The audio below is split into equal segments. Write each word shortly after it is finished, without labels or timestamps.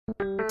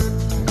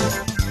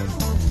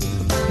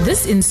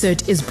This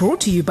insert is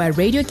brought to you by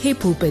Radio K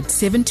Pulpit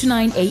 7 to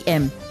 9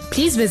 a.m.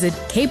 Please visit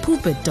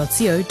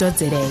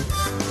kpulpit.co.za.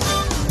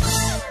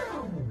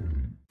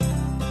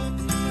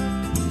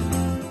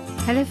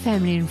 Hello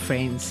family and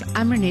friends,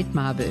 I'm Renette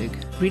Marburg,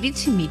 ready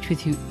to meet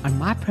with you on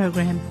my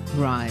program,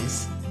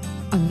 Rise.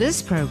 On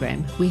this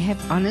program, we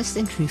have honest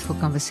and truthful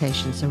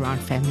conversations around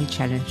family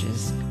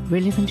challenges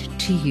relevant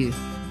to you.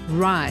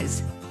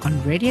 Rise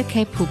on Radio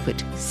K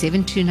Pulpit,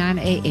 7 to 9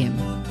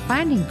 a.m.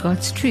 Finding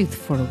God's truth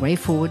for a way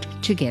forward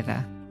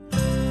together.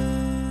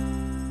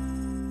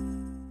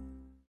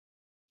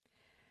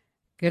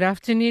 Good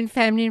afternoon,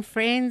 family and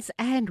friends,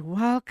 and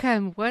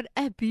welcome. What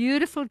a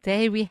beautiful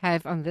day we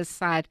have on this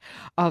side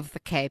of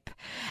the Cape.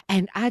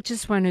 And I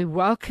just want to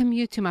welcome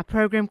you to my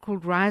program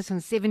called Rise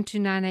on 7 to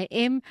 9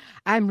 a.m.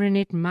 I'm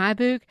Renette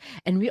Marburg,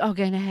 and we are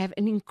going to have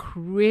an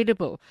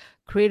incredible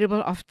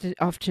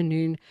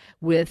afternoon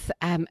with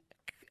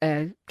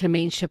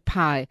Clementia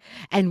Pae,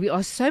 and we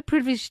are so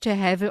privileged to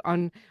have her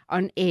on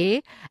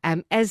air,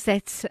 as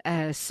that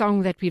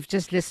song that we've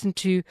just listened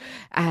to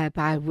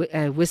by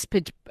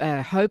Whispered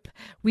Hope.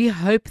 We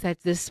hope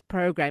that this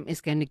program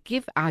is going to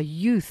give our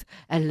youth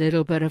a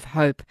little bit of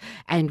hope,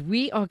 and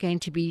we are going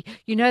to be,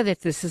 you know that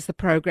this is the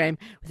program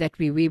that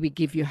where we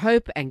give you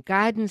hope and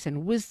guidance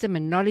and wisdom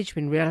and knowledge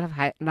when real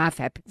life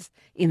happens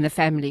in the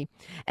family,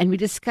 and we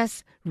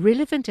discuss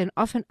relevant and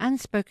often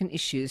unspoken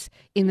issues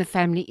in the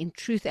family in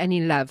truth and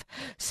in love.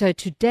 So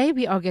today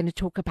we are going to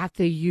talk about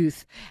the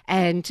youth,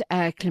 and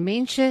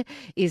Clementia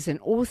is an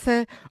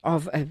author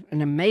of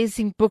an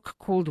amazing book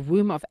called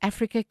Womb of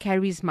Africa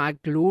Carries My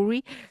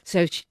Glory.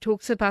 So she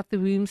talks about the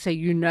womb, so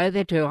you know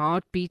that her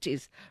heartbeat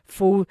is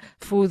for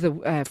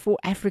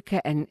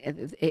Africa and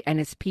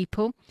its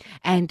people.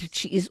 And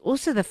she is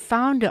also the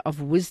founder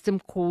of Wisdom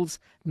Calls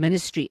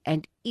Ministry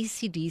and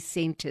ECD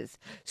centers.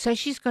 So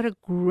she's got a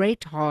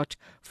great heart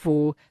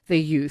for the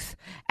youth,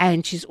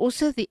 and she's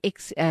also the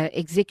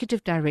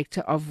executive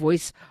director of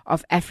Voice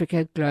of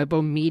Africa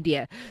Global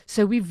Media.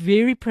 So we're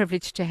very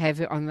privileged to have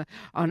her on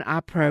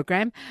our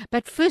program.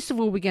 But first of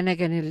all, we're going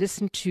to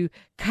listen to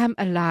Come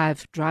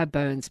Alive, Dry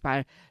Bones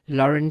by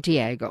Lauren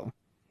Diego.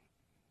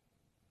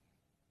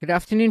 Good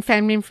afternoon,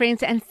 family and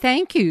friends, and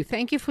thank you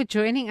for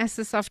joining us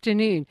this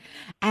afternoon.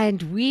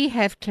 And we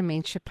have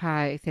Clementia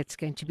Pae that's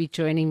going to be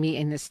joining me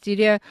in the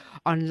studio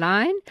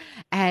online.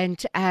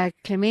 And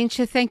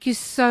Clementia, thank you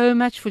so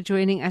much for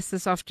joining us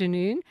this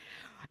afternoon.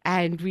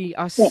 And we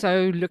are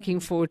so looking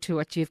forward to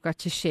what you've got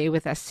to share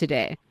with us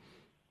today.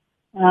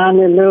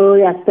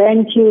 Hallelujah.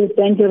 Thank you,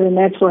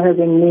 Renette, for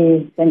having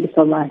me. Thank you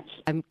so much.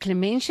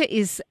 Clementia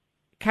is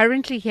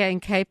currently here in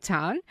Cape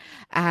Town,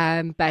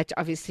 but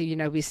obviously, you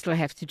know, we still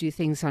have to do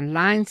things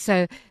online.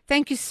 So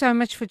thank you so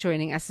much for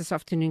joining us this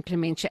afternoon,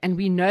 Clementia. And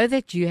we know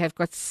that you have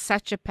got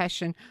such a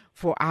passion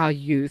for our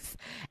youth.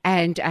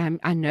 And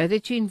I know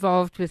that you're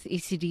involved with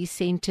ECD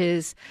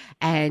centers,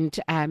 and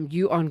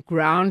you on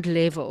ground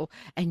level,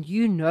 and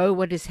you know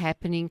what is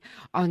happening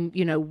on,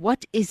 you know,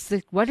 what is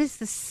the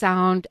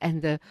sound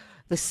and the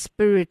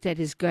spirit that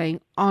is going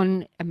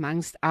on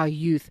amongst our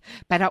youth.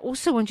 But I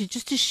also want you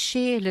just to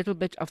share a little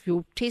bit of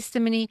your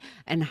testimony,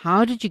 and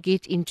how did you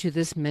get into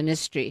this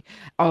ministry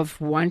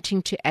of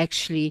wanting to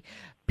actually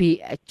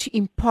to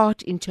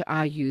impart into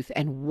our youth,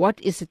 and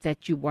what is it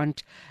that you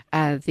want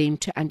them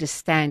to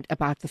understand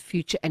about the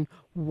future, and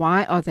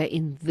why are they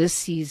in this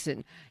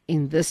season,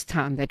 in this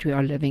time that we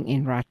are living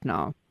in right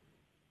now?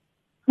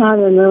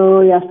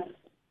 Hallelujah.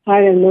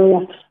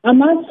 Hallelujah. I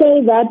must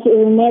say that,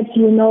 Renette,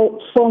 you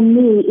know, for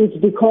me, it's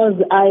because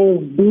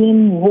I've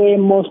been where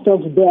most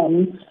of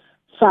them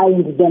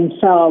find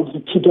themselves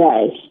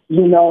today,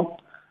 you know.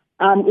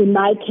 In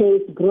my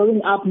case,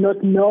 growing up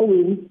not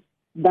knowing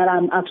that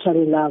I'm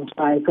actually loved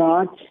by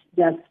God,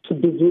 just to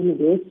begin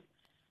with.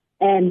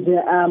 And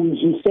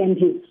he sent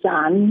his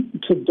son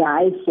to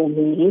die for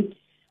me.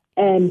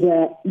 And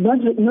not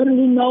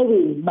really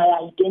knowing my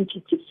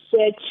identity,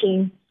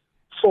 searching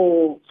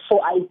for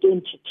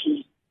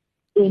identity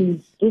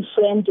in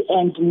different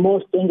and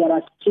most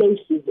dangerous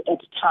places at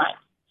times,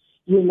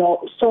 you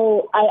know.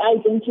 So I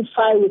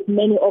identify with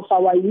many of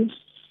our youth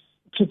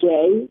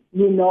today,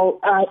 you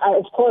know. I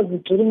of course,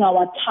 during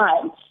our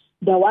time,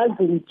 there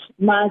wasn't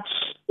much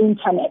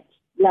internet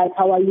like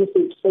our youth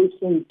is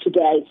faced with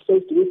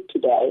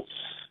today.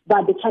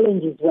 But the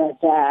challenges were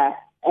there,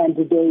 and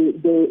they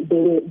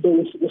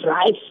were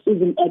rife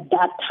even at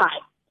that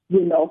time,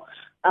 you know.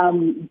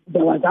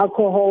 There was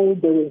alcohol,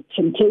 there was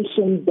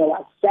temptations, there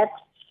was sex.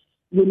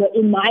 You know,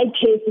 in my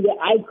case,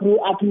 I grew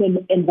up in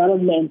an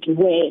environment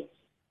where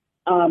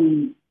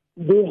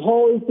the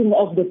whole thing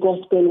of the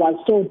gospel was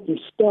so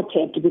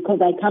distorted, because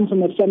I come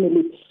from a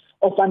family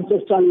of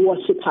ancestral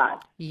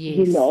worshipers, yes,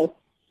 you know.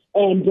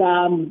 And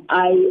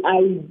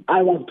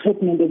I was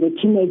pregnant as a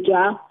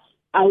teenager.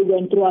 I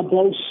went through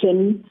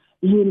abortion,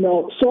 you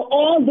know. So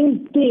all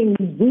these things,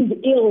 these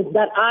ills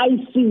that I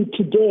see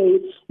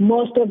today,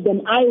 most of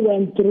them I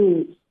went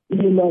through,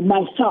 you know,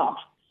 myself.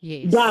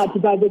 Yes.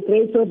 But by the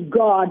grace of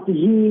God,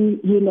 he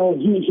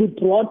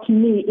brought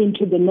me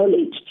into the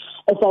knowledge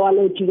of our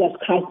Lord Jesus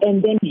Christ.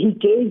 And then he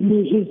gave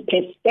me his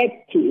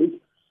perspective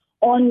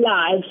on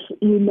life,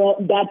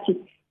 that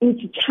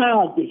each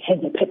child has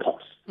a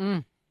purpose.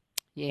 Mm.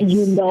 Yes.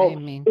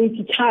 Amen.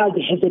 Each child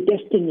has a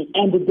destiny,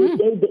 and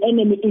the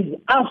enemy is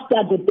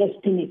after the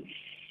destiny.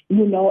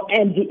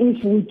 And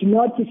if we do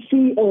not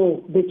see, or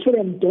the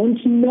children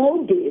don't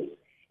know this,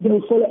 they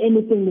will follow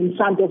anything in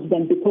front of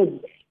them because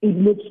it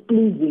looks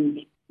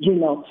pleasing.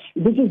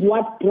 This is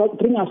what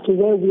brings us to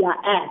where we are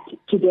at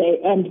today.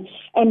 And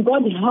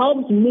God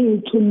helps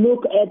me to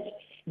look at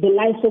the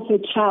life of a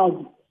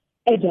child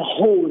as a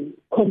whole,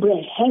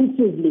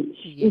 comprehensively,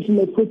 if you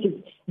may put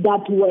it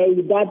that way,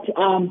 that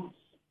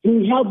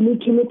he helped me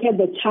to look at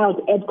the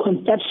child at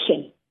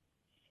conception.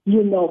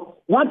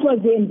 What was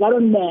the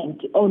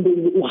environment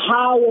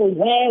how or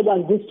where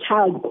was this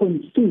child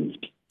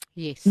conceived?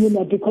 Yes.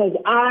 Because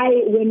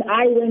when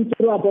I went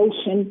through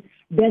abortion,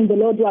 then the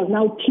Lord was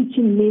now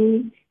teaching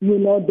me,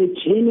 the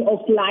journey of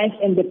life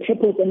and the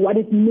purpose and what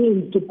it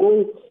means to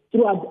go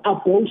through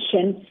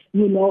abortion,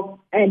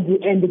 and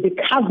the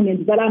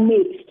covenants that are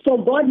made. So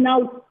God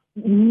now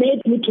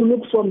made me to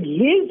look from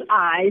his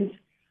eyes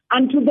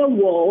unto the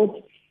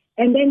world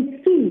and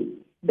then see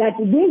that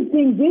these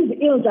things, these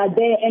ills are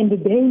there and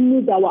they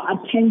need our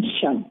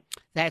attention.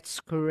 That's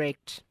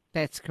correct.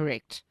 They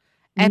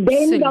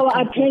need our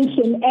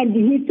attention. And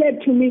he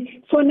said to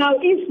me, so now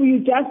if you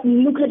just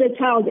look at a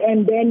child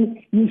and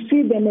then you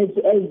see them as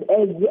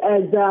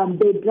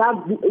they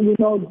drug,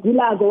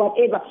 dealers or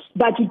whatever,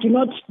 but you do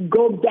not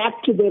go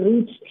back to the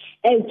roots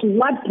as to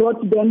what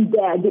brought them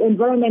there, the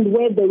environment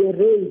where they were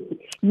raised,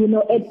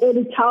 at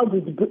early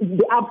childhood,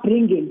 the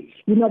upbringing,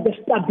 the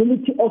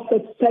stability of a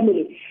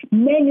family.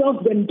 Many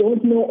of them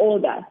don't know all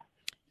that.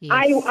 Yes.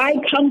 I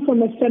come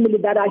from a family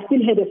that I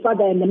still had a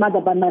father and a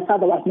mother, but my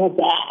father was not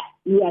there.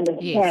 You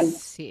understand?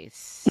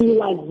 Yes. He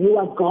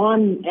was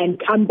gone and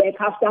come back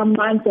after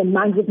months and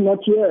months, if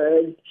not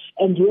years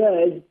and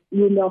years,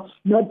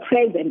 not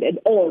present at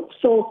all.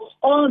 So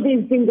all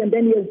these things, and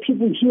then you have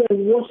people here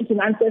worshiping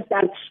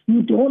ancestors.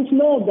 You don't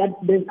know that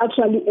there's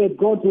actually a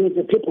God who is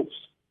a people.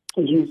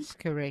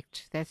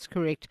 That's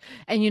correct.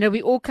 And, we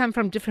all come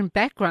from different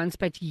backgrounds,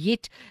 but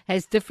yet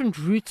has different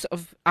roots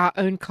of our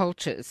own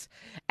cultures.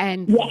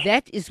 And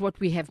that is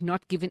what we have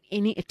not given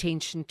any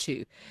attention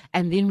to.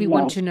 And then we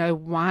want to know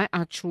why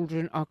our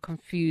children are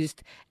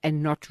confused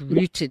and not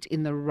rooted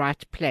in the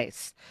right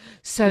place.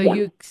 So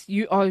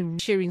you are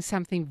sharing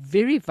something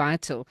very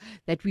vital,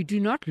 that we do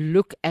not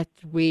look at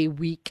where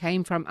we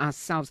came from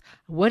ourselves.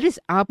 What is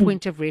our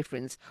point of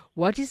reference?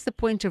 What is the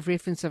point of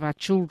reference of our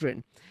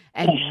children?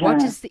 And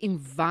what is the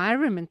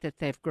environment that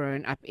they've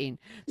grown up in?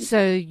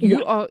 So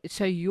your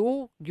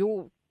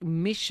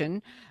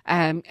mission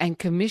and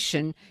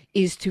commission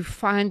is to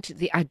find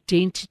the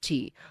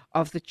identity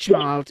of the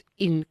child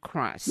in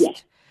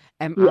Christ.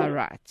 Am I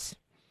right?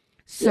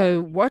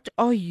 So what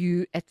are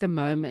you at the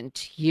moment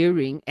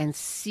hearing and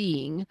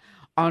seeing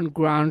on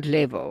ground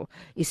level,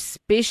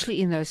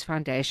 especially in those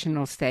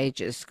foundational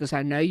stages? Because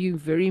I know you're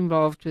very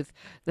involved with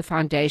the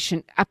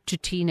foundation up to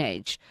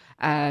teenagers.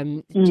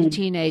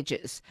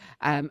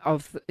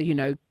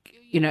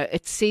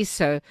 It says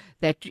so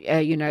that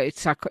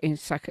it's like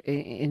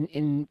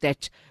in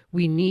that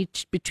we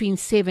need between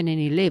 7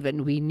 and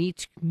 11. We need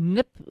to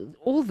nip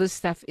all this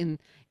stuff in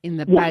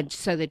the bud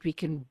so that we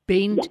can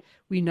bend.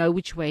 We know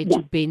which way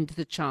to bend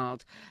the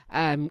child,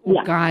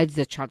 or guide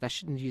the child. I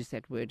shouldn't use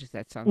that word,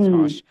 that sounds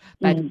harsh,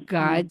 but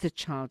guide the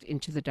child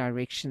into the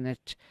direction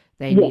that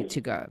they need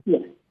to go.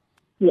 Yes.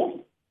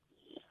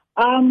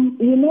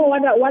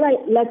 What I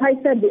like I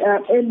said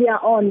earlier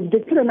on, the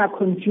children are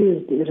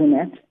confused, isn't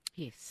it?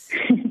 Yes.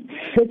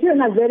 The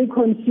children are very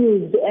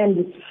confused,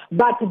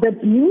 but the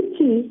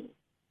beauty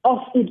of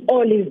it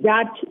all is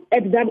that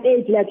at that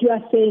age, like you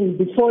are saying,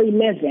 before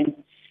 11,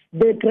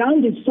 the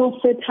ground is so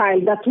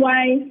fertile. That's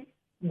why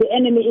the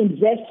enemy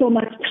invests so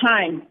much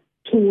time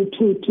to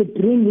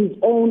bring his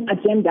own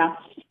agenda.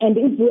 And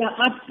if we are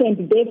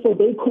absent, therefore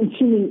they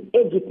continue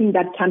everything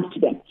that comes to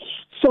them.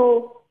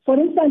 So, for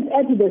instance,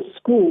 at the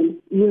school,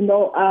 in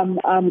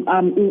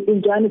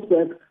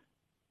Johannesburg,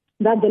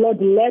 that the Lord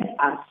led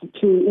us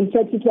to, in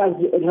fact, it was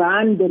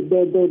run,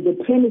 the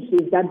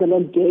premises that the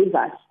Lord gave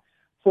us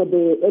for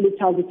the Early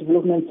Childhood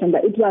Development Center.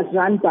 It was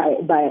run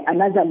by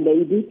another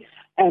lady,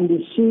 and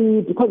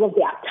she, because of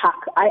the attack,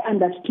 I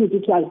understood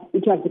it was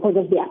because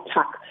of the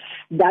attack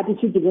that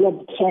she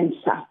developed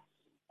cancer,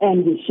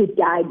 and she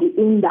died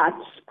in that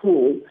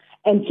school,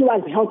 and she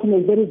was helping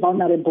a very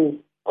vulnerable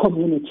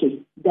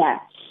community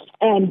there.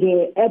 And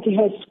at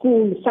her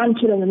school, some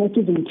children are not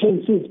even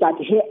paying fees, but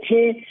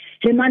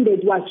her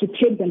mandate was to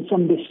take them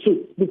from the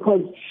street,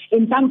 because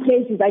in some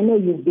places, I know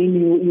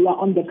you are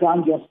on the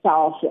ground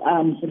yourself,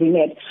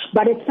 Renette,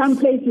 but at some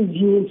places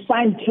you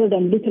find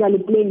children literally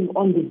playing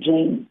on the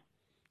drain.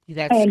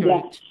 That's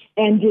correct.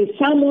 And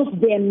some of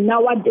them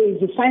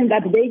nowadays, you find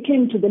that they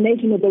came to the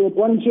nation, they were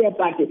born here,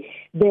 but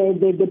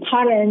the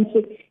parents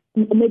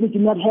maybe do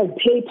not have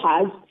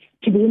papers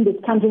to be in this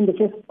country in the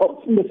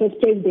first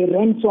place. They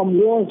ran from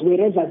wars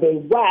wherever they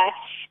were,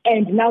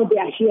 and now they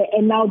are here,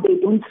 and now they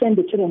don't send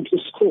the children to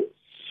school.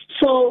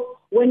 So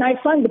when I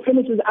found the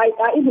premises,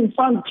 I even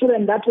found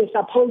children that were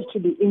supposed to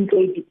be in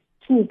grade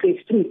 2,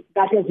 grade 3,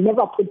 that has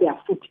never put their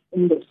foot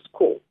in the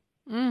school.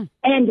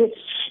 And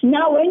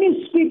now when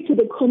you speak to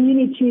the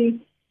community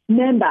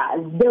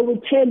members, they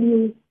will tell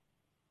you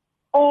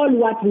all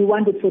what we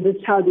wanted for this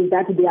child is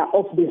that they are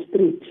off the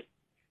street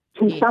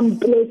to some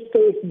place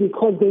safe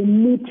because they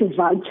meet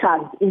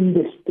vultures in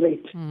the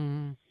street.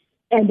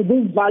 And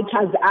these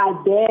vultures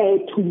are there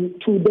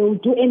they'll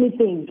do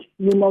anything,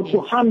 to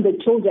harm the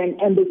children.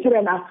 And the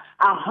children are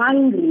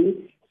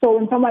hungry. So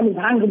when someone is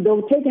hungry,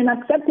 they'll take and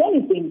accept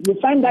anything. You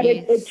find that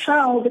a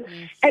child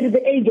at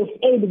the age of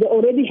 8, they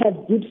already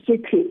have good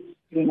secrets.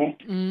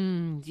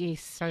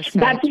 Yes, so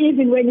sad. That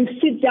even when you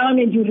sit down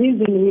and you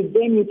reason with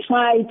them, you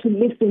try to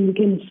listen, you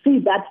can see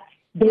that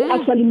they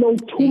actually know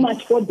too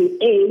much for the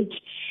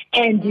age,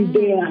 and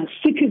there are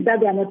secrets that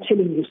they are not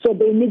telling you. So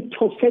they need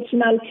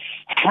professional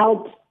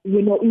help,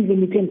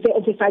 even you can say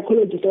of a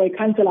psychologist or a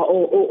counselor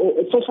or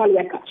a social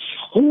worker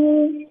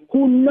who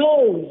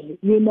knows,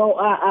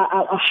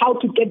 how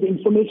to get the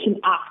information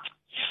out.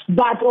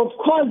 But of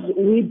course,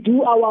 we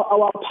do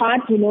our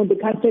part, the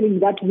counseling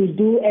that we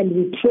do, and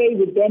we pray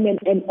with them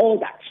and all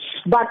that.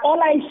 But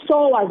all I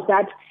saw was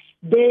that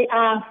they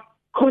are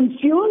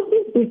confused,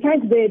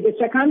 besides the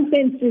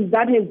circumstances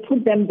that have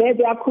put them there.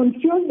 They are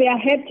confused, they are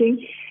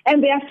hurting,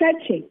 and they are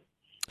searching.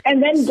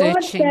 And then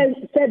God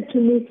said to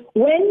me,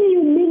 when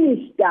you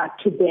minister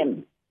to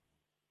them,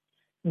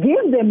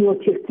 give them your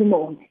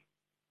testimony,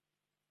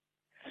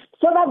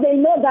 so that they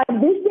know that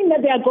this thing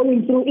that they are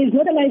going through is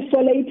not an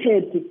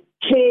isolated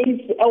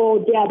case, or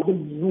they are the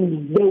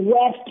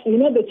worst.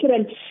 The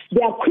children,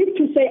 they are quick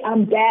to say,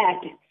 I'm bad,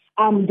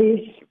 I'm this,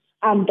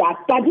 I'm that.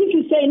 But if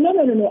you say, no,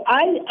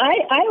 I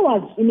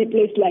was in a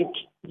place like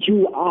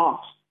you are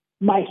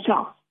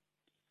myself,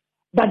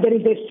 but there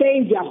is a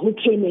Savior who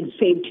came and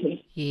saved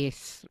me.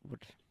 Yes.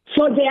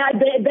 So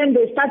then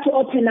they start to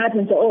open up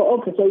and say, oh,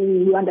 okay, so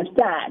you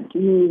understand.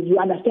 You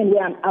understand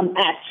where I'm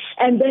at.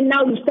 And then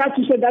now you start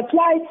to say, that's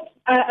why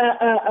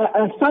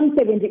Psalm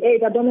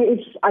 78, I don't know if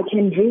I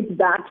can read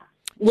that,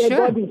 where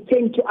God is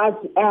saying to us,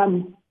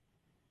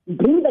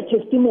 bring the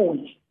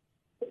testimony,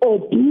 or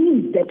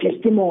be the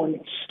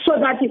testimony, so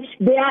that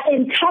they are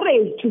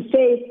encouraged to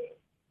say,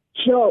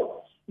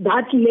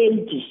 that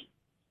lady,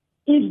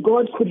 if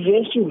God could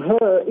rescue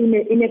her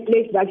in a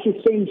place that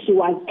she's saying she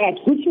was at,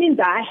 which means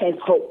I have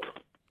hope.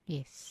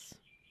 Yes.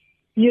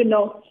 Can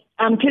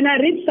I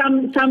read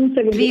Psalm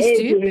 78?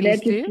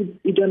 Please do.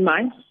 You don't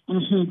mind?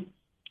 Psalm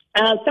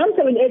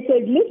 78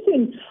 says,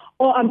 listen,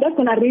 I'm just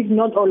going to read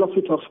not all of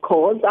it, of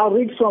course. I'll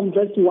read from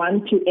verse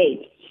 1 to 8.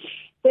 It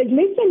says,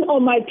 listen, O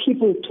my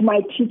people, to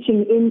my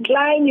teaching.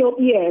 Incline your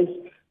ears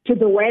to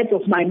the words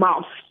of my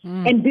mouth,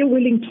 and be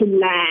willing to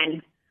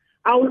learn.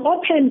 I will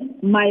open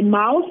my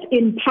mouth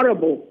in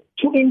parable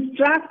to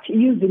instruct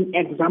using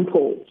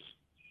examples.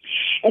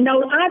 And I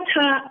will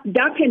utter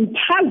dark and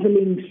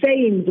puzzling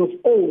sayings of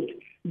old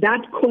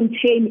that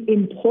contain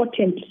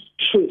important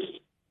truths,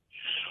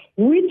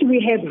 which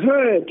we have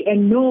heard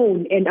and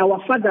known, and our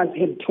fathers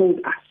have told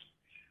us.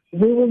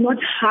 We will not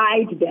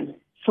hide them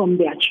from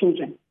their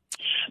children,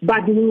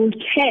 but we will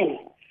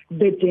tell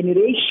the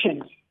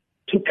generation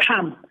to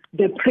come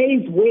the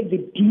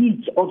praiseworthy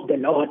deeds of the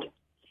Lord,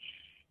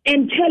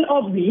 and tell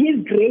of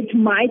his great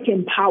might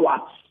and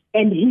power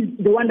and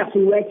the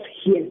wonderful works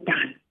he has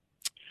done.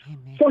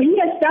 Amen. For he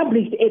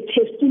established a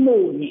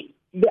testimony.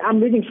 I'm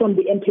reading from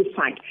the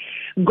Amplified.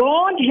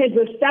 God has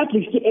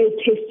established a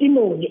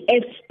testimony, a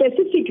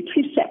specific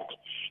precept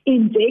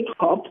in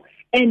Jacob,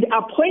 and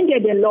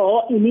appointed a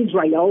law in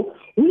Israel,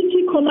 which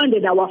he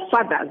commanded our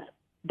fathers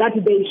that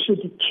they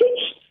should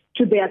teach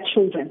to their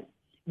children.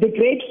 The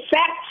great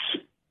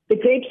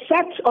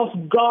facts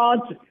of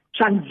God's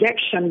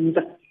transactions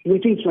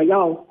with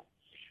Israel,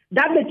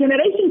 that the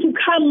generation to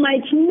come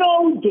might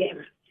know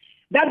them,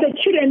 that the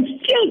children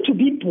still to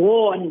be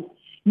born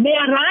may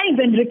arise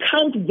and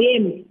recount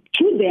them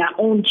to their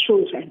own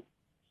children,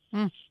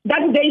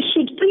 that they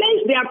should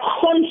place their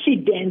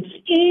confidence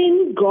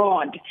in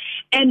God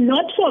and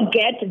not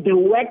forget the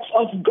works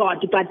of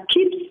God, but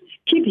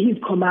keep his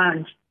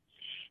commands,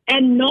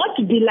 and not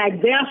be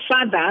like their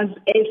fathers,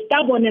 a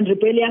stubborn and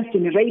rebellious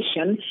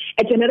generation,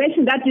 a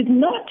generation that did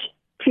not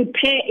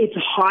prepare its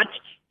heart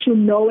to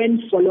know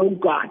and follow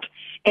God,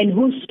 and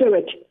whose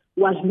spirit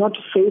was not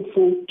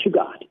faithful to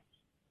God.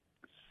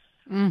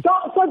 So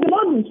the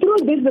Lord,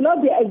 through this, the Lord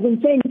has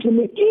been saying to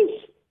me,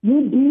 if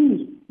you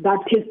be that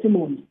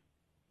testimony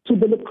to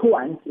the little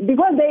ones,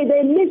 because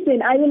they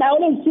listen. I mean, I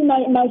always see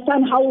my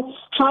son,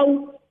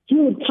 how he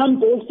would come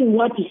boasting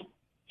what his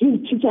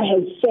teacher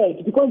has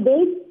said, because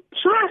they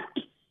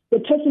trust the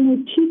person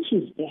who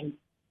teaches them.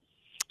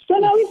 So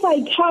now if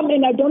I come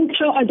and I don't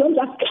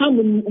just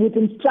come with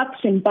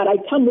instruction, but I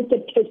come with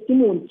a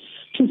testimony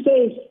to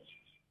say,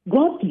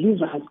 God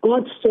delivers,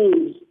 God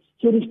saves,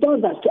 He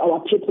restores us to our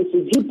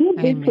purposes. He did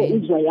this for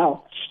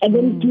Israel. And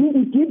then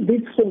he did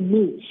this for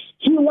me.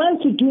 He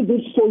wants to do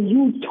this for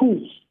you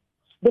too.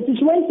 The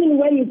situation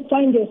where you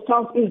find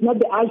yourself is not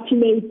the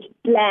ultimate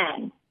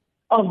plan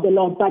of the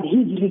Lord, but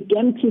His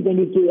redemptive and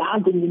His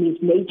loving in His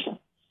nature.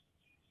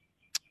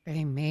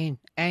 Amen.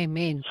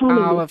 Amen.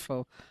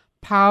 Powerful.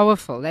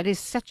 Powerful. That is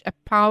such a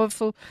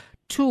powerful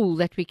tool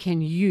that we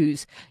can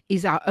use,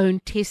 is our own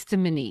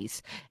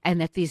testimonies,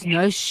 and that there's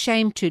no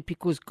shame to it,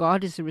 because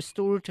God is a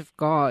restorative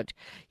God.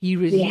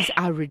 He's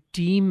our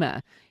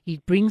Redeemer.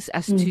 He brings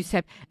us to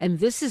save. And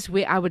this is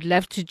where I would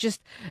love to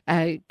just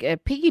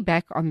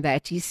piggyback on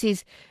that. He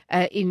says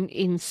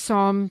in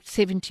Psalm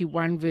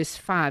 71 verse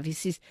 5, he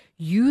says,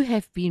 "You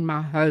have been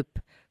my hope,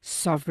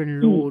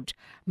 sovereign Lord,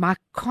 my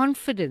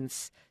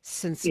confidence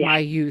since my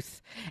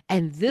youth."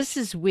 And this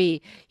is where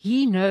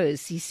he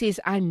knows, he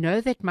says, "I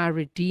know that my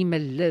Redeemer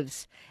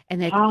lives,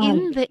 and that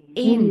in the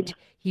end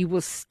he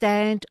will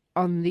stand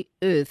on the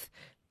earth."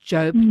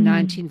 Job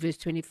 19 verse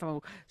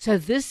 24. So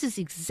this is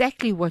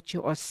exactly what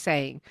you are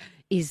saying,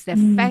 is the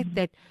fact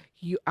that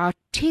you are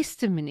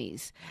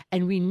testimonies,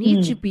 and we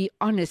need to be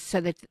honest so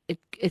that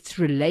it's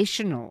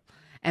relational.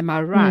 Am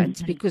I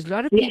right? Because a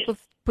lot of people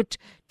put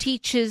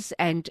teachers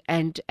and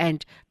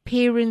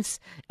parents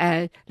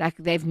like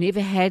they've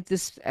never had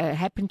this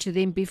happen to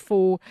them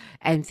before,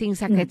 and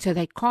things like that, so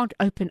they can't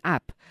open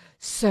up.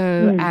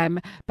 So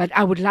but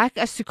I would like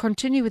us to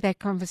continue with that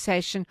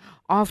conversation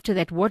after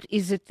that. What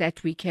is it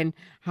that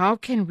how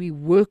can we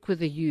work with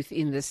the youth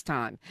in this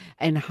time,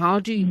 and how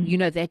do you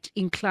know that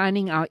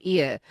inclining our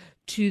ear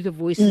to the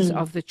voices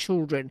of the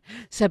children?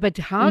 So, but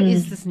how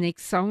is this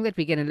next song that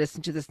we're going to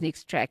listen to, this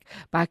next track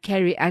by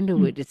Carrie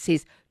Underwood? It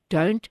says,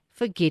 "Don't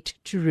forget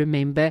to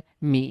remember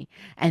me."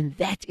 And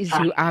that is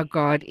who our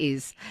God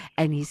is.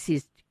 And He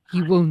says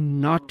He will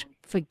not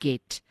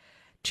forget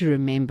to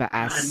remember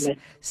us. Amen.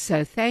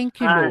 So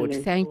thank you, Lord.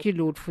 Amen. Thank you,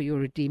 Lord, for your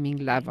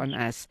redeeming love on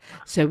us.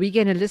 So we're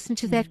going to listen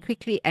to that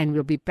quickly, and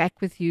we'll be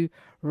back with you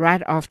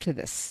right after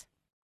this.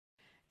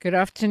 Good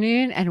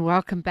afternoon and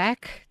welcome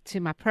back to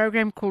my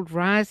program called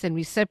Rise, and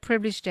we're so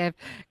privileged to have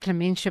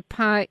Clementia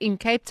Pae in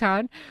Cape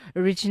Town,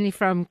 originally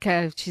from,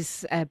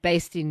 she's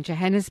based in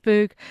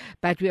Johannesburg,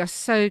 but we are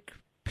so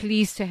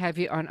pleased to have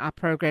you on our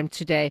program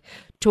today,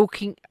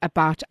 talking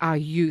about our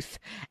youth.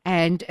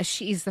 And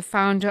she is the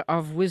founder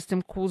of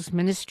Wisdom Calls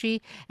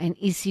Ministry and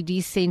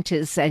ECD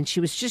Centers, and she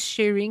was just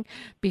sharing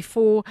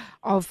before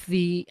of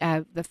the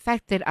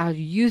fact that our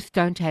youth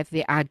don't have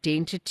their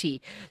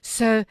identity.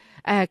 So,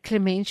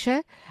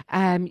 Clementia,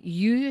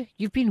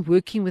 you've been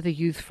working with the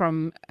youth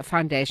from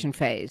foundation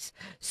phase,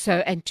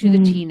 so, and to the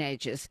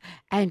teenagers.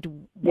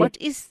 And what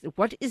is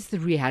the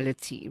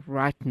reality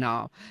right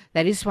now?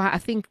 That is why I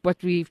think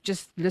what we've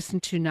just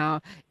listened to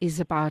now is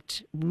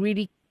about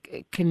really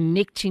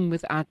connecting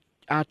with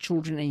our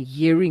children and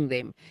hearing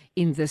them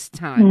in this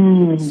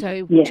time.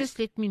 So just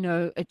let me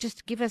know,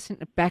 just give us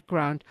a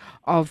background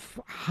of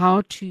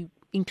how to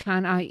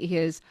incline our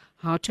ears,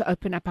 how to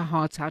open up our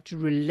hearts, how to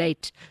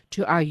relate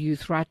to our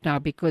youth right now,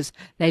 because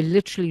they're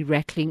literally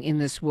rattling in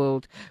this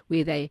world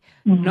where they're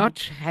not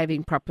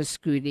having proper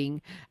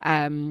schooling.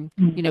 You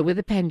know, with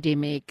the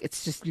pandemic,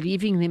 it's just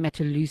leaving them at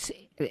a loose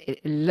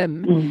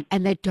limb,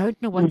 and they don't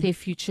know what their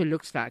future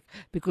looks like,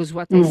 because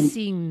what they're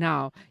seeing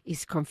now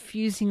is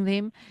confusing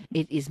them.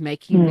 It is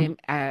making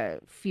them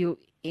feel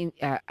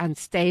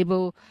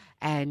unstable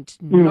and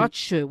not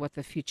sure what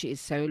the future is.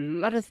 So a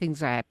lot of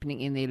things are happening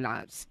in their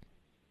lives.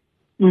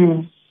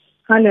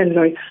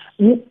 Hallelujah.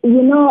 You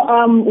know,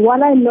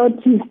 what I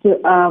noticed,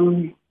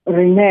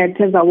 Renee,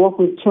 as I work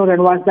with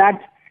children, was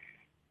that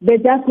they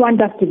just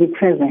want us to be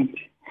present.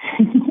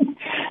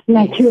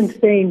 Like you were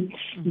saying,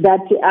 that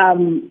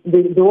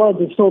the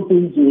world is so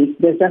busy,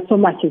 there's just so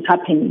much is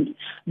happening,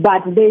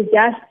 but they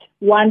just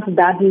want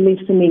that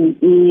listening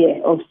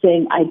ear of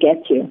saying, "I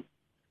get you,"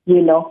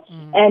 you know,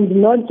 and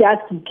not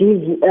just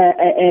give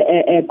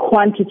a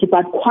quantity,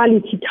 but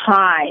quality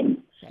time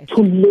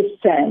to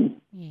listen,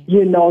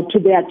 you know, to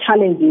their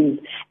challenges,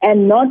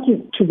 and not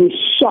to be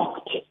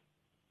shocked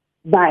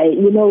by,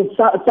 you know,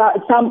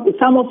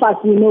 some of us,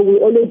 you know, we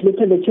always look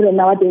at the children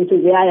nowadays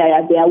and say,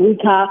 yeah, they are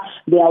weaker,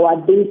 they are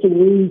this,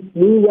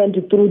 we went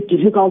through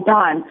difficult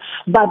times.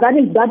 But that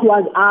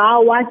was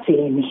our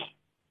journey.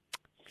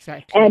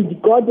 Exactly.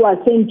 And God was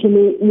saying to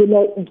me, you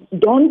know,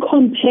 don't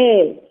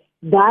compare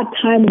that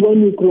time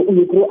when you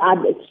grow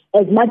up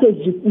as much as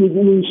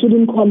you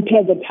shouldn't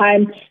compare the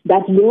time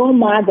that your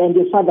mother and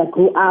your father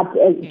grew up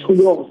to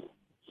yours.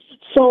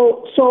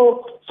 So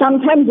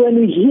sometimes when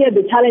we hear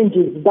the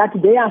challenges that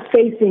they are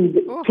facing,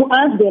 to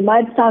us they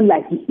might sound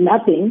like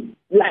nothing.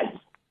 Like,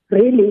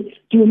 really?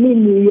 Do you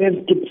mean you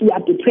are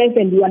depressed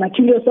and you want to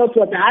kill yourself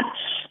for that?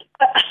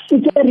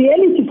 It's a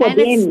reality for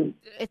them.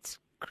 It's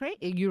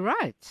crazy. You're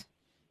right.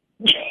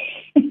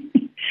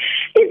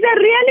 It's a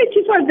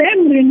reality for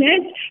them,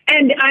 Renette,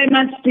 and I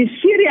must be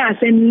serious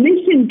and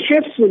listen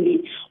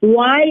carefully.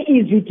 Why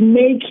is it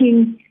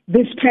making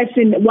this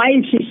person, why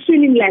is she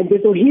feeling like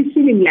this or he's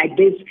feeling like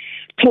this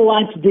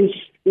towards this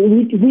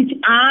which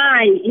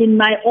I, in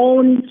my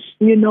own,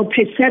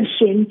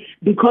 perception,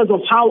 because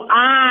of how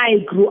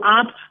I grew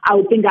up, I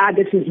would think,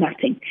 this is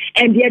nothing.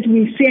 And yet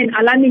we see an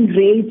alarming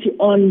rate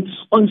on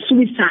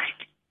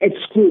suicide at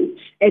school,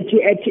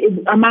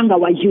 among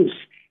our youth.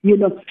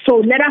 So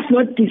let us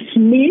not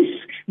dismiss.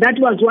 That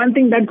was one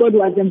thing that God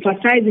was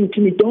emphasizing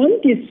to me.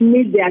 Don't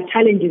dismiss their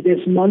challenges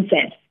as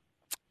nonsense.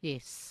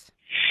 Yes.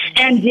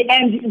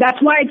 And that's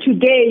why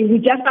today we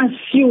just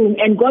assume,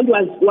 and God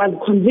was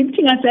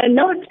convicting us a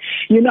lot,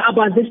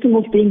 about this thing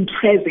of being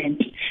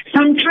present.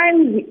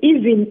 Sometimes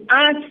even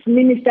us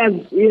ministers,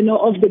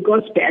 of the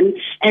gospel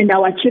and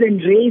our children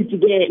raised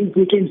there,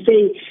 we can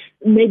say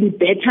maybe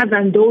better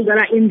than those that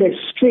are in the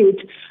street,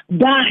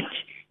 but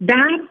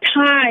that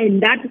time,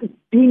 that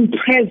being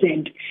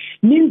present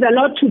means a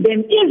lot to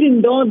them,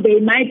 even though they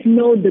might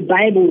know the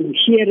Bible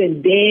here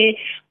and there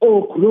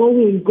or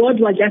growing. God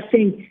was just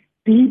saying,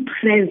 be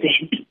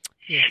present.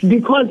 Yes.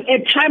 Because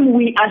at times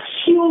we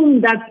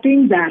assume that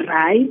things are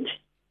right,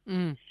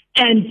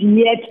 and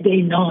yet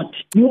they're not.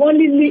 You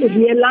only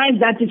realize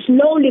that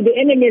slowly the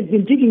enemy has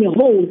been digging a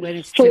hole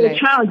for a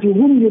child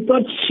whom you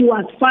thought she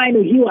was fine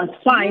or he was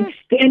fine.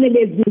 The enemy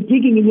has been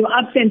digging in your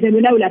absence, and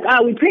now we're like,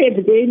 we pray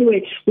every day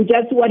anyway, we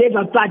just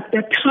whatever. But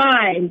the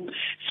time,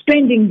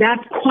 spending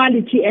that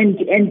quality and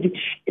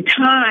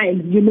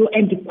time,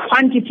 and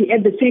quantity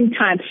at the same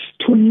time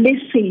to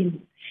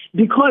listen,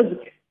 because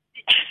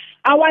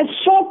I was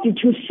shocked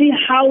to see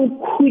how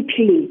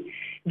quickly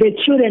the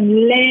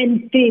children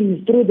learn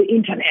things through the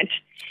internet.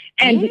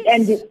 And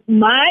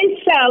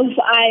myself,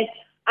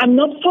 I'm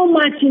not so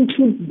much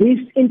into this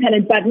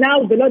internet, but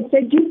now the Lord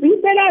said, you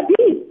better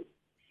be.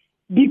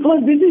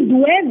 Because this is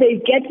where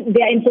they get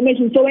their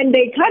information. So when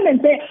they come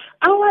and say,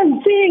 I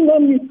was seeing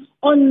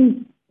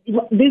on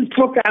this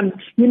program,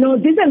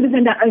 this and this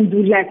and that, and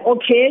be like,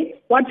 okay,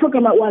 what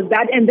program was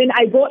that? And then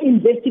I go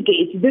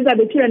investigate. These are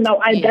the children now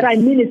that I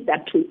minister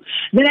to.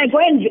 Then I go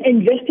and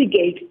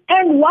investigate.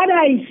 And what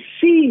I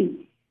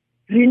see,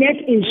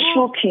 Renette, is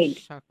shocking.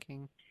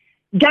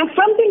 That's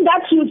something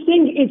that you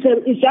think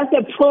is just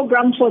a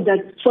program for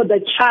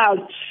the child,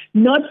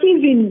 not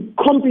even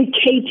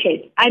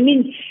complicated. I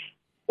mean,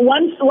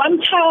 one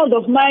child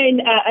of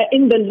mine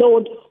in the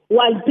Lord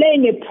was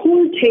playing a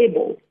pool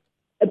table.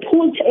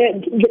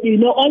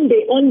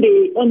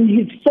 On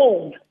his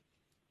phone.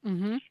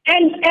 Mm-hmm.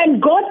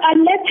 And God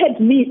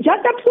alerted me,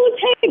 just a pool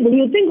table.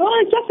 You think,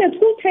 it's just a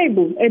pool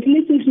table. At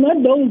least it's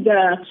not those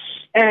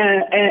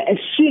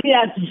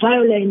serious,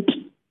 violent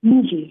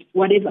movies,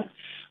 whatever.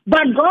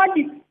 But God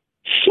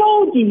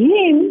showed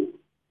him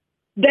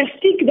the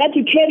stick that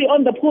you carry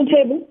on the pool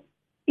table.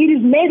 It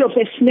is made of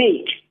a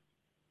snake.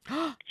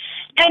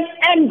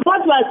 and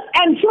God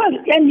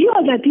he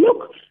was like,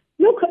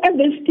 look at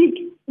the stick.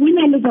 When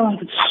I look, I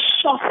was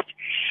shocked.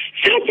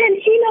 Such an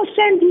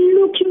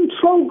innocent-looking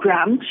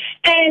program,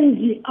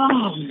 and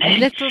man,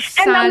 little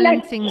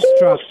silent things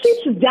dropped. Who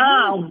sits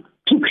down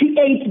to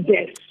create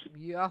this?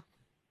 Yeah,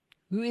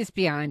 who is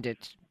behind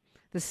it?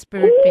 The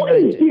spirit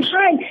behind it. You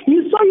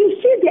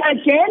see the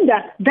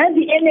agenda that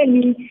the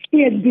enemy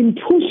has been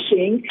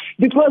pushing,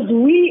 because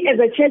we as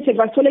a church have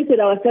isolated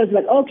ourselves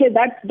like, okay,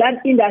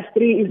 that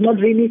industry is not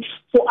really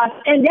for us,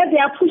 and yet they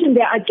are pushing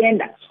their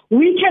agenda.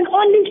 We can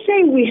only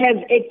say we have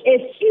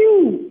a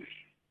few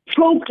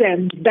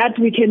programs that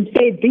we can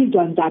say these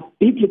ones are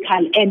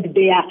biblical and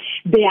they are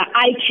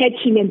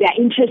eye-catching and they are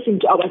interesting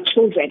to our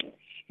children.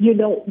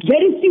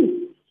 Very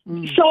few.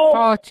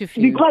 Far too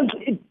few. Because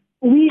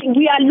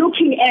we are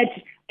looking at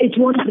it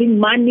won't bring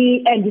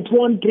money and it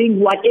won't bring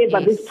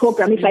whatever this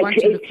program if I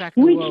create.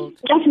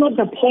 That's not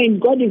the point.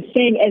 God is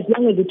saying as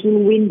long as it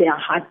will win their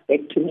hearts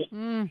back to me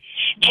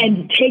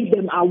and take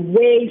them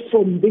away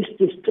from this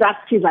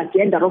destructive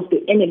agenda of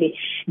the enemy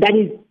that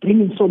is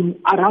bringing from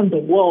around the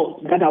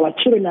world that our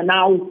children are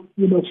now,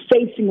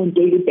 facing on a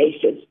daily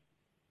basis.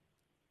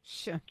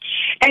 Sure.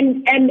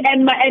 And the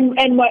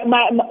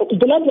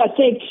Lord was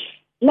saying,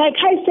 like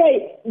I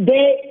say,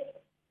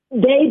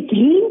 they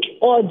drink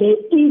or they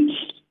eat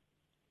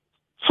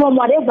from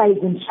whatever is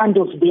in front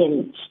of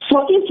them.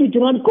 So if you do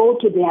not go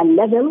to their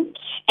level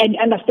and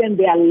understand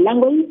their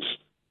language,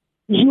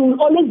 you will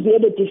always be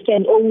able to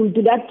defend, or will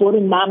be that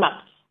boring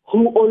mama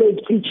who always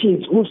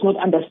preaches, who's not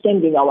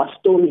understanding our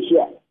story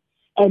here.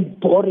 And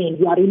boring,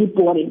 you are really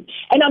boring.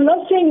 And I'm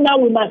not saying now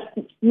we must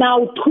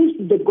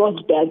twist the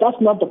gospel. That's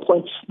not the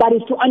point. But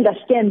it's to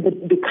understand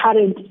the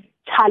current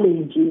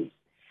challenges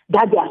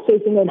that they are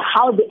facing and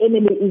how the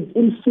enemy is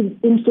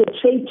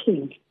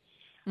infiltrating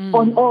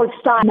on all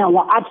sides in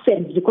our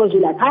absence, because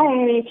we're like,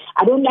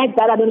 I don't like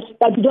that.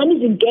 But you don't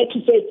even get to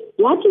say,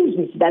 what is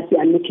this that we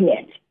are looking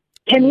at?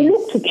 Can we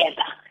look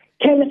together?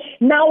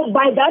 Now,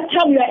 by that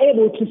time, you are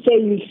able to say,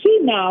 you see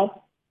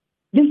now,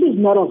 this is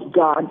not of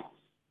God.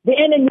 The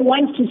enemy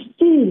wants to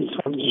steal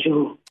from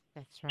you.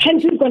 That's right.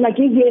 Hence, he's going to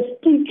give you a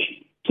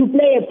stick to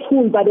play a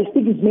pool, but the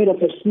stick is made of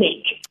a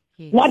snake.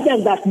 Yes. What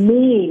does that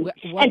mean?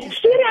 And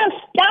serious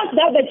stuff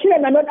that the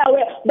children are not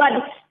aware.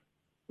 But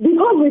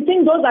because we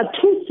think those are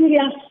too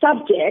serious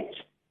subjects,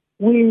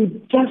 we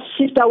just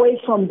shift away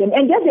from them.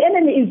 And then the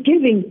enemy is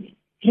giving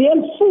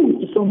real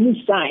food from his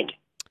side.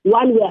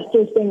 While we are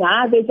still saying,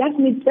 they just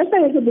need just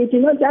a little bit,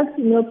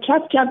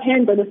 clap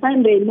hands on the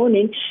Sunday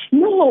morning.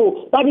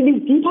 No, but it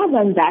is deeper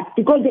than that,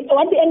 because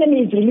what the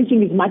enemy is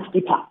releasing is much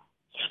deeper.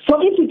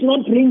 So if it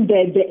not bring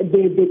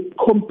the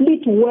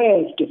complete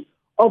word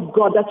of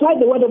God, that's why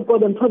the word of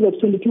God in Proverbs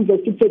 22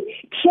 verse 6 says,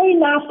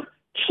 train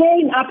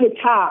up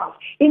a child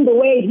in the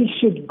way he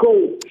should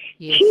go,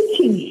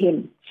 teaching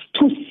him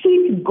to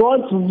seek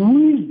God's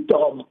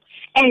wisdom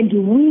and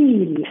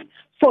will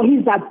for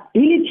his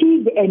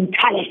abilities and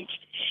talent.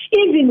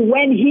 Even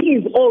when he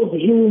is old,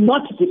 he will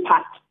not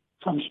depart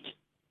from it.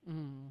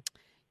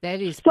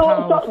 That is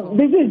powerful. So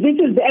this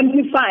is the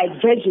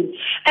amplified version.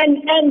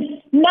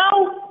 And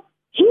now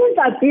his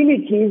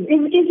abilities,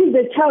 if he's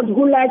a child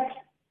who likes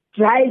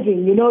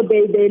driving,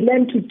 they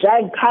learn to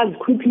drive cars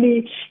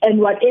quickly and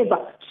whatever.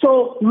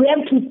 So we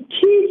have to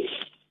teach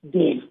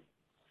them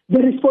the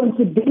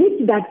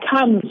responsibility that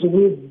comes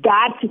with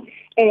that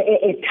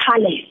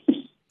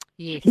talent.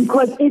 Yes.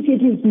 Because if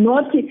it is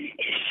not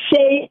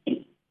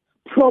shaped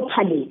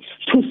properly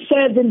to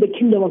serve in the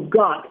kingdom of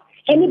God,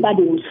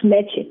 anybody will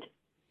snatch it.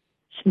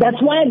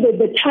 That's why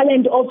the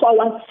talent of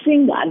our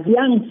singers,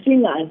 young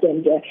singers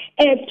and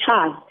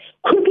actors,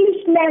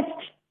 quickly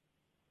snatched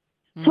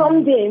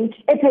from them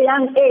at a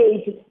young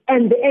age,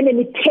 and the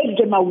enemy takes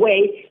them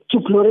away to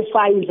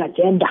glorify his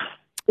agenda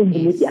in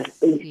the media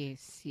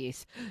space.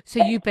 Yes.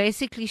 So you're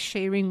basically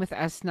sharing with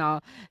us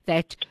now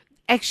that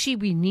actually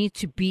we need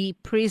to be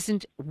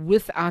present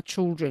with our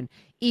children,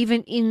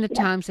 even in the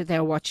times that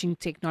they're watching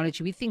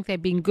technology. We think they're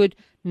being good.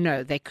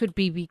 No, they could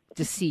be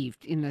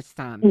deceived in this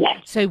time.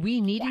 Yes. So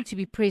we needing to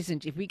be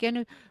present. If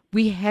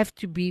we have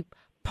to be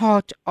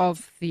part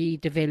of the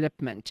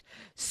development.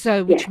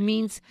 So, which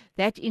means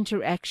that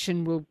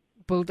interaction will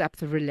build up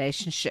the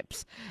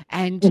relationships.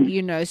 And,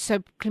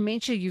 so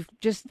Clementia, you've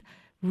just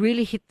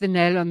really hit the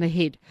nail on the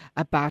head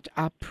about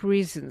our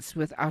presence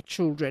with our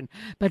children.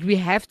 But we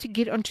have to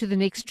get onto the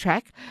next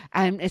track.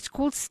 It's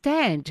called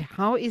Stand.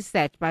 How is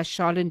that? By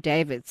Charlene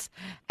Davids.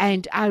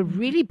 And I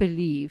really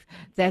believe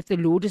that the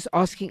Lord is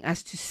asking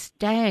us to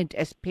stand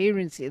as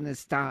parents in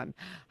this time.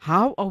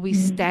 How are we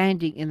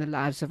standing in the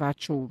lives of our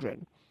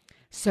children?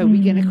 So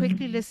we're going to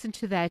quickly listen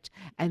to that,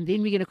 and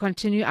then we're going to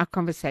continue our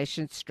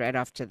conversation straight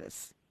after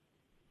this.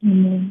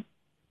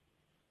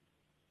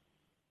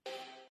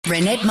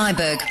 Renette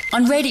Myberg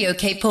on Radio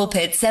Cape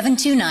Pulpit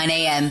 729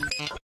 AM.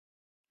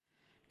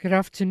 Good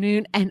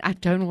afternoon, and I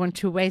don't want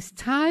to waste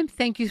time.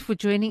 Thank you for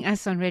joining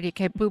us on Radio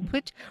Cape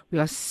Pulpit. We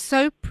are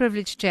so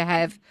privileged to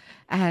have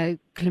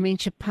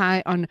Clementia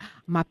Pae on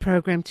my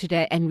program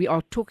today, and we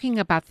are talking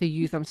about the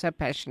youth. I'm so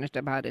passionate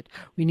about it.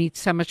 We need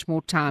so much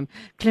more time.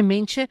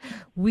 Clementia,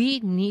 we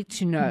need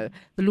to know.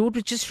 The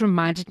Lord just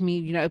reminded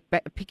me,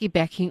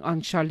 piggybacking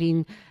on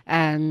Charlene's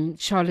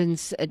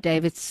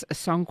David's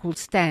song called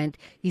Stand.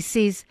 He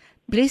says,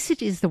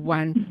 "Blessed is the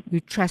one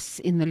who trusts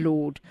in the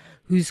Lord,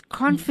 whose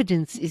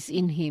confidence is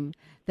in him.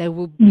 They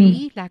will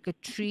be like a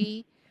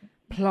tree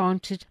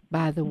planted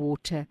by the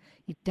water.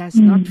 It does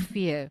not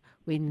fear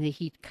when the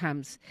heat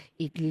comes.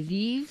 Its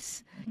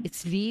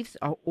leaves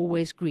are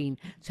always green."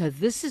 So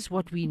this is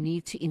what we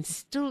need to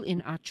instill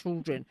in our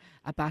children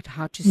about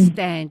how to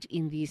stand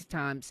in these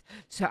times.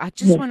 So I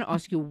just want to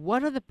ask you,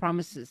 what are the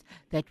promises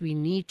that we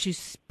need to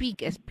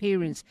speak as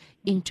parents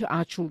into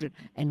our children,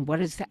 and what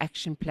is the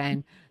action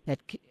plan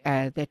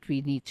that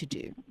we need to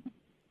do?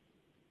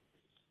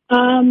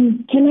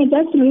 Can I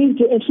just read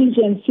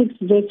Ephesians 6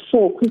 verse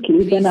 4 quickly?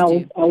 Please then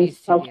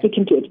I'll speak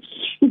into it.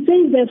 It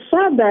says that,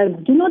 fathers,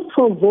 do not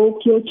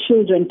provoke your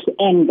children to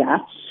anger.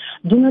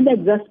 Do not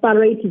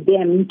exasperate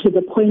them to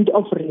the point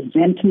of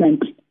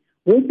resentment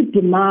with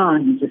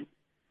demands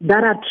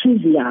that are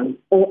trivial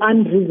or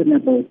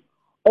unreasonable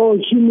or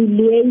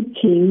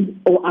humiliating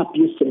or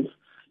abusive,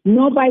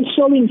 nor by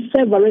showing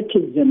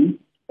favoritism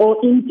or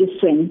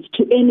indifference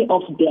to any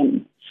of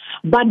them,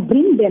 but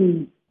bring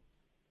them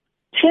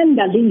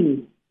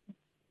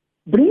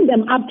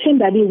up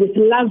tenderly with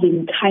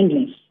loving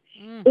kindness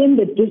in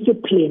the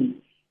discipline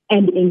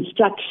and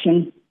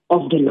instruction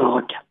of the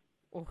Lord.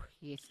 Oh,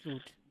 yes,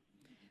 Lord.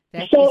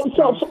 So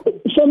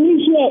for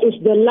me here is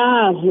the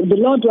love. The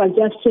Lord was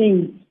just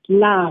saying,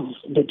 love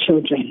the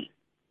children.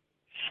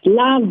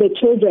 Love the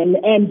children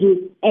and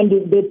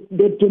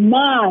the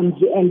demands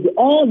and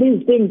all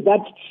these things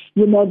that,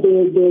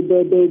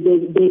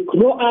 they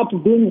grow up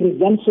being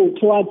resentful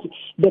towards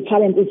the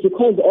parents is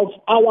because of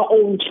our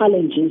own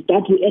challenges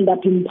that we end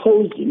up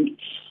imposing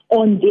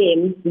on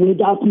them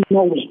without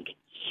knowing.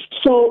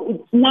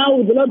 So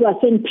now the Lord was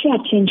saying, pay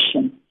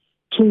attention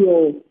to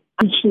your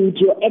attitude,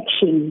 your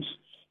actions,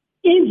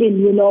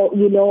 even,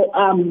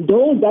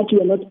 those that you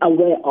are not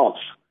aware of,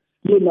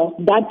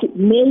 that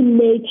may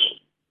make.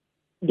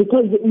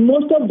 Because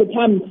most of the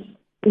time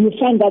you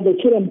find that the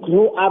children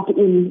grow up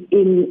in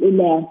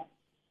a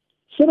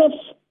sort of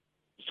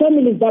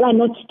families that are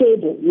not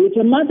stable, with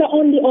a mother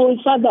only or a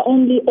father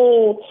only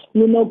or,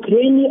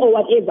 granny or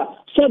whatever.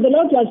 So the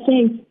Lord was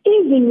saying,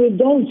 even with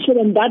those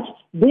children, that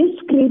this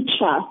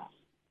scripture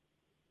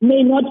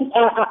may not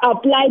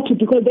apply to,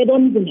 because they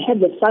don't even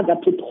have a father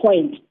to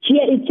point.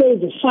 Here it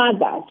says the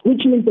fathers,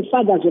 which means the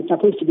fathers were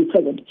supposed to be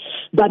present,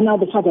 but now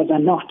the fathers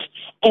are not.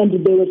 And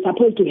they were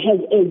supposed to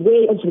have a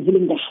way of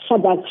revealing the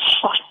father's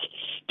heart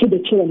to the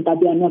children, but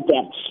they are not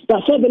there.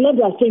 But so the Lord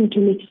was saying to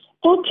me,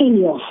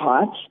 open your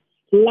heart,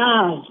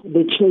 love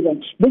the children.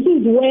 This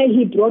is where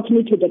he brought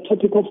me to the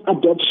topic of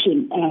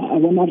adoption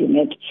when I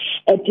met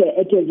at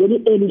a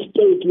very early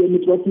stage, when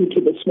he brought me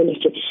to this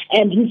ministry.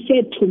 And he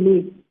said to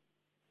me,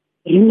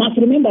 you must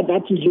remember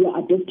that you are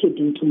adopted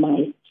into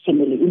my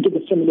family, into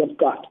the family of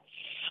God.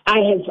 I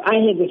have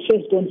a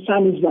firstborn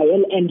son,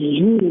 Israel, and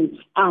you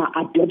are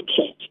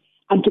adopted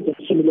unto the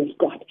family of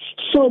God.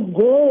 So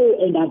go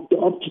and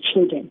adopt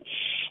children.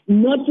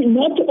 Not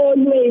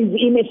always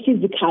in a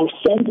physical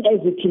sense,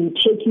 as it in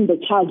taking the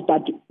child,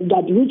 but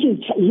which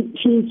is,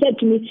 he said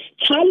to me,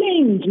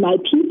 challenge my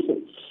people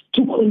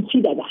to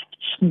consider that.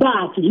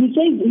 But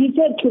he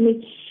said to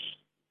me,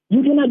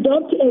 you can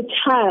adopt a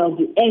child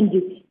and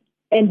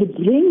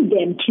bring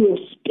them to your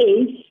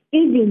space,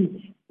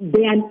 even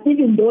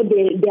though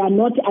they are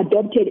not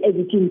adopted as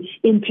it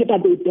in paper,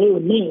 they bear your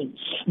name.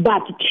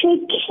 But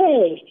take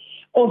care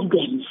of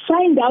them.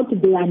 Find out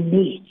their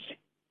needs.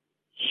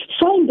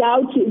 Find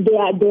out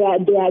their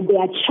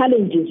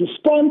challenges.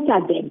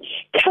 Sponsor them.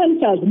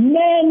 Counsel,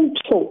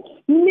 mentor,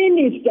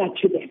 minister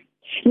to them.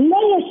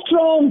 Lay a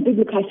strong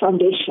biblical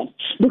foundation,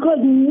 because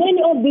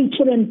many of these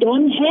children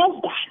don't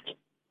have that.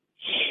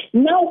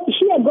 Now,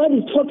 here God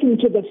is talking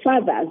to the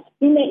fathers.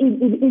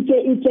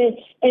 It's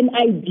an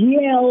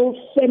ideal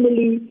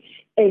family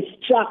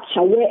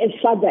structure where a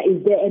father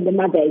is there and the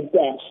mother is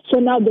there. So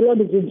now the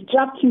Lord is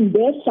instructing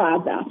their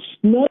father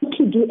not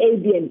to do A,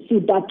 B, and C,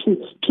 but to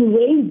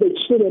raise the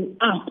children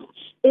up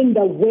in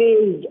the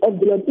ways of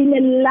the Lord, in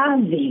a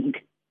loving,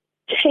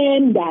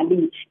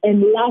 tenderly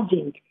and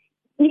loving.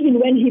 Even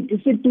when he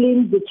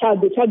disciplines the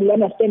child will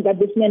understand that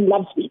this man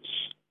loves me,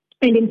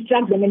 and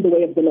instruct them in the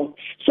way of the Lord.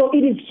 So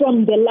it is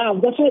from the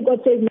love. That's why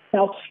God says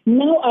now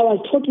I was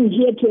talking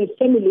here to a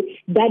family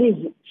that is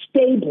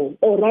stable,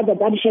 or rather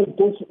that has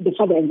both the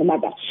father and the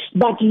mother.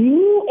 But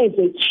you as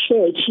a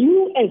church,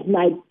 you as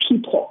my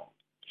people,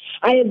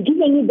 I have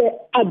given you the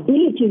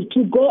ability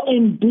to go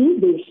and do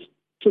this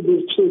to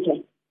these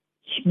children.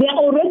 They are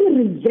already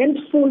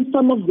resentful,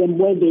 some of them,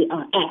 where they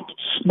are at.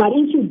 But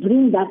if you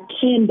bring that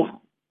tender,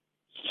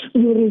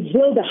 you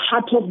reveal the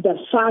heart of the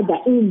Father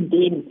in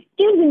them,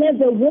 even as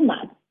a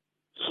woman.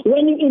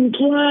 When you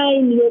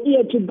incline your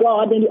ear to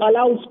God and you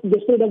allow the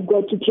Spirit of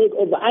God to take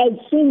over, I've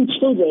seen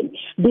children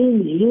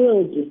being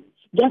healed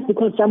just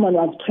because someone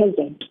was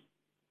present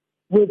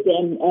with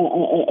them,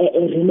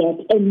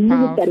 and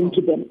ministering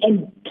to them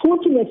and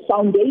putting a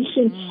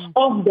foundation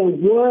of the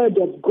Word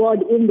of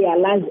God in their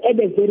lives at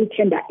a very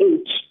tender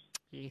age.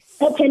 Yes.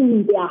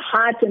 Opening their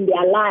hearts and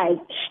their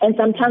lives and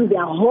sometimes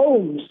their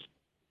homes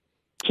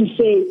to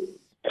say,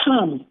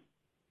 come,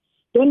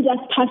 don't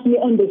just pass me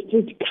on the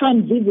street,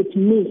 come visit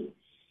me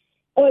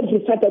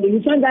every Saturday.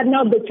 You find that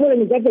now the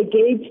children is at the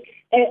gate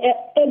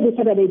every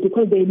Saturday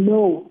because they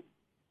know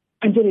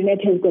Auntie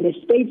Renette has got a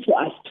space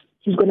for us.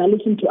 She's going to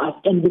listen to us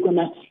and we're going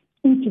to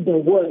eat the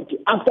word.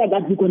 After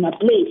that, we're going to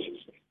play.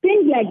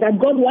 Things like that.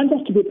 God wants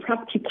us to be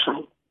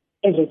practical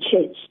as a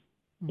church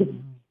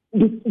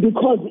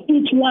because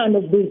each one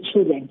of these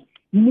children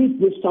needs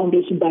this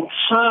foundation. But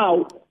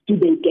how do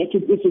they get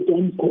it if you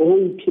don't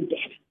go to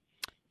them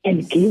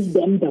and give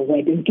them the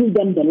word and give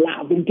them the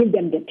love and give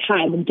them the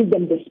time and give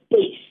them the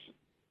space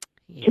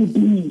to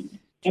be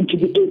and to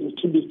be able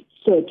to be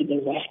fed the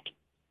word?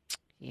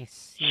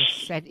 Yes,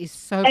 that is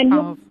so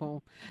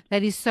powerful.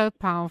 That is so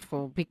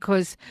powerful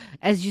because,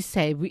 as you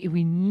say,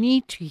 we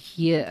need to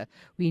hear.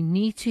 We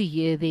need to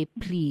hear their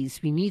pleas.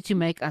 We need to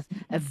make us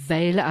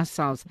avail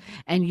ourselves.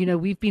 And,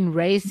 we've been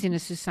raised in a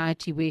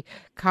society where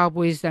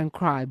cowboys don't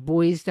cry,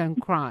 boys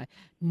don't cry.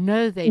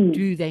 No, they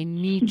do. They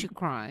need to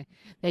cry.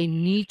 They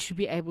need to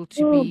be able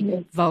to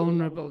be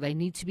vulnerable. They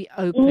need to be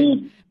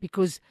open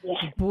because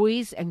the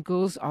boys and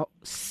girls are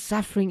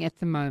suffering at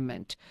the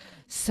moment.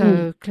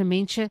 So,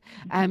 Clementia,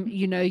 I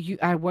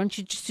want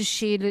you just to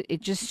share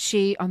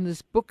on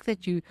this book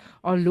that you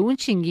are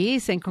launching.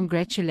 Yes, and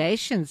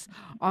congratulations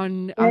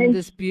on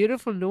this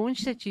beautiful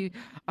launch that you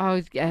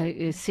are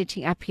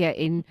setting up here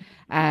in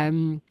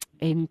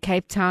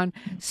Cape Town.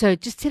 So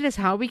just tell us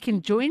how we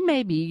can join,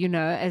 maybe,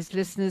 as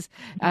listeners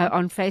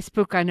on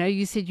Facebook. I know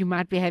you said you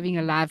might be having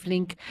a live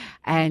link.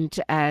 And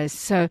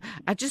so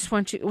I just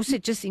want to also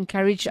just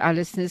encourage our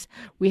listeners.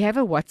 We have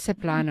a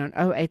WhatsApp line on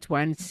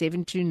 081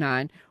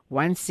 729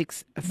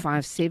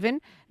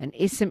 1657 and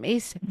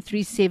SMS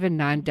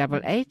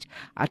 37988.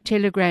 Our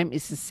Telegram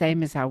is the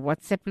same as our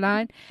WhatsApp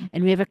line.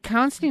 And we have a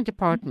counseling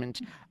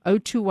department,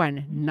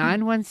 021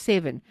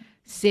 917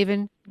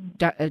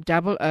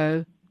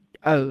 7000.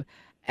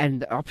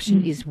 And the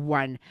option is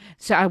 1.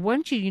 So I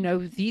want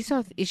you, these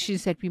are the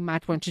issues that we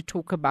might want to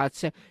talk about.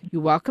 So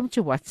you're welcome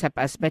to WhatsApp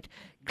us. But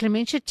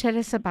Clementia, tell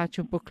us about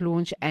your book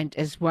launch and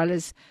as well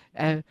as,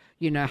 how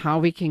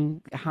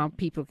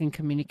people can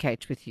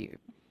communicate with you.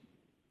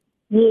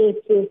 Yes,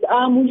 yes.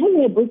 We're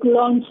having a book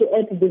launch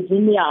at the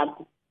Vineyard,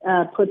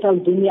 Portal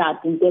Vineyard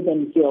in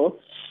Devonville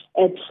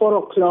at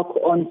 4:00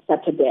 on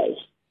Saturday.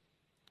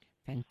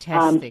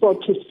 Fantastic. 4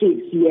 to 6,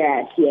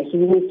 yes.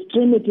 We will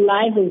stream it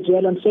live as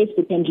well on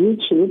Facebook and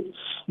YouTube.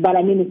 But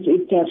I mean,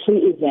 it's a free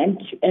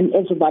event and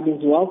everybody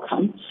is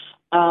welcome.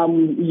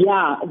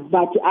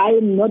 But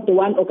I'm not the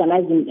one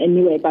organizing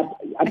anyway, but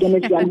I don't know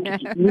if you want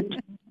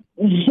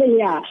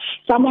yeah,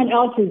 someone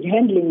else is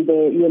handling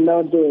the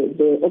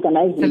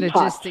organizing the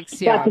logistics,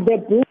 part.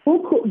 But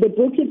the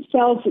book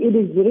itself, it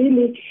is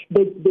really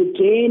the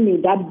journey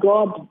that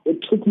God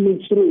took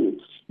me through,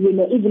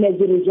 even as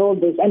a result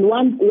of this. And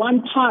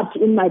one part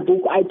in my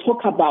book, I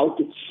talk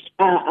about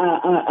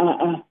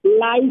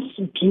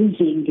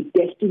life-giving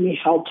destiny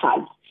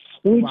helpers,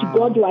 which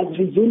God was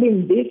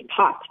revealing this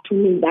part to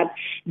me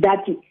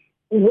that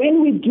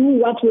when we do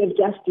what we have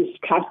just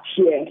discussed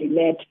here,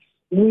 Renette,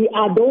 we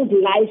are those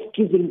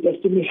life-giving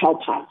destiny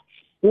helpers.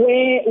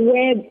 When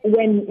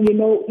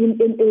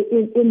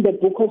in the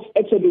book of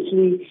Exodus,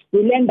 we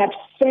learn that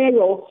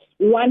Pharaoh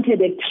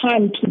wanted a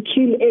time to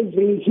kill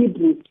every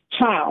Hebrew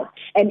child,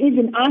 and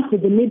even asked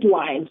the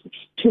midwives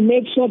to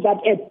make sure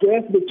that at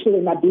birth the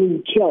children are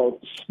being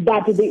killed.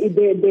 But the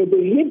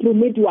Hebrew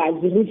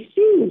midwives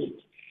refused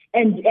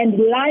and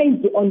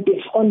lied on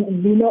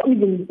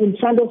even in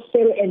front of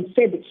Pharaoh and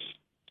said,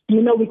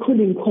 we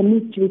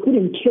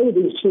couldn't kill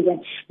these children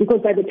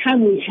because by the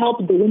time we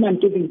help the woman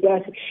giving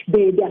birth,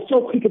 they are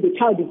so quick, the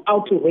child is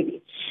out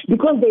already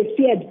because they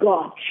feared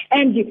God.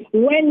 And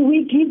when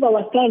we give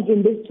ourselves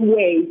in this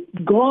way,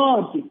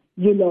 God,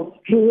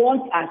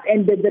 rewards us.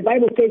 And the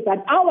Bible says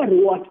that our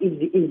reward is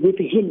with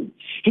Him.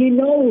 He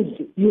knows,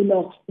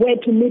 where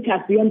to meet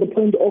us beyond the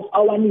point of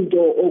our need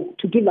or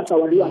to give us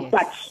our reward. Yes.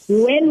 But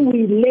when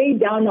we lay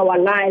down our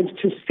lives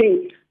to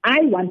say,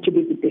 I want to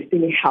be the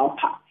destiny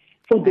helper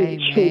for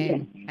these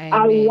children. Amen.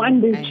 I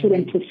want these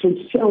children to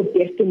fulfill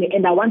destiny,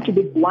 and I want to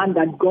be one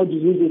that God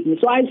uses me.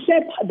 So I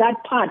said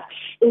that part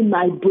in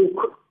my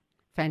book.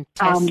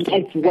 Fantastic,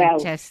 as well.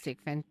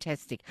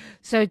 Fantastic.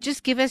 So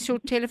just give us your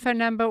telephone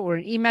number or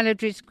an email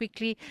address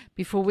quickly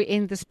before we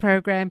end this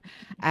program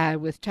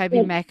with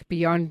Toby Mac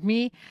Beyond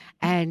Me,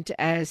 and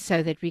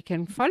so that we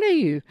can follow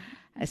you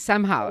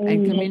somehow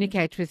and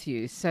communicate with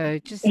you. So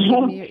just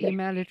give me your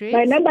email address.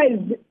 My number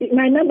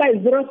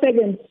is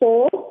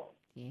 074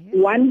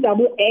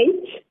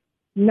 188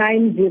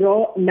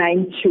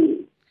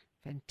 9092.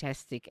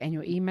 Fantastic. And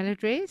your email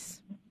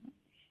address?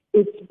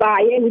 It's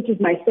Pae, which is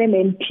my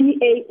surname,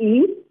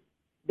 Pae,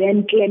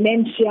 then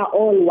Clementia,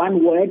 all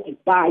one word,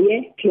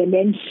 Pae,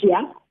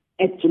 Clementia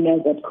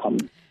 @gmail.com.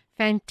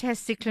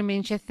 Fantastic,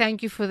 Clementia.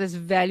 Thank you for this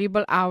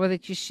valuable hour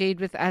that you shared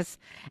with us.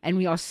 And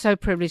we are so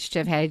privileged to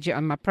have had you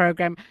on my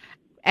program.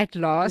 At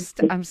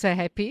last, I'm so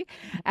happy.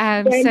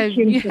 Thank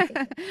you.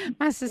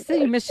 My sister,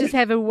 you must just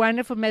have a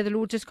wonderful. May the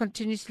Lord just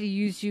continuously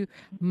use you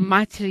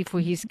mightily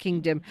for His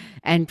kingdom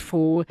and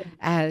for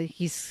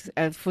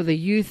for the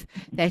youth,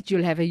 that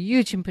you'll have a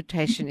huge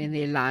impartation in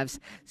their lives.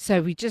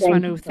 So we just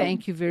want to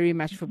thank you very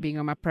much for being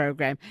on my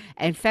program.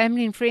 And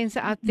family and friends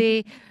out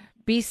there,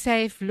 be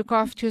safe, look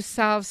after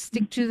yourselves,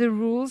 stick to the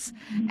rules,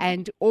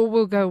 and all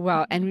will go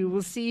well. And we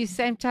will see you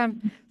same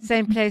time,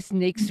 same place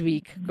next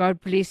week.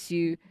 God bless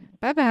you.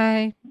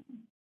 Bye-bye.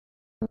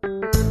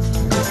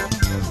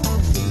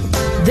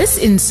 This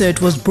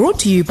insert was brought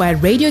to you by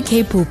Radio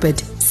K Pulpit,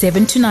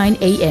 7 to 9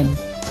 a.m.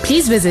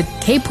 Please visit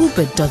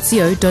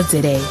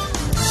kpulpit.co.za.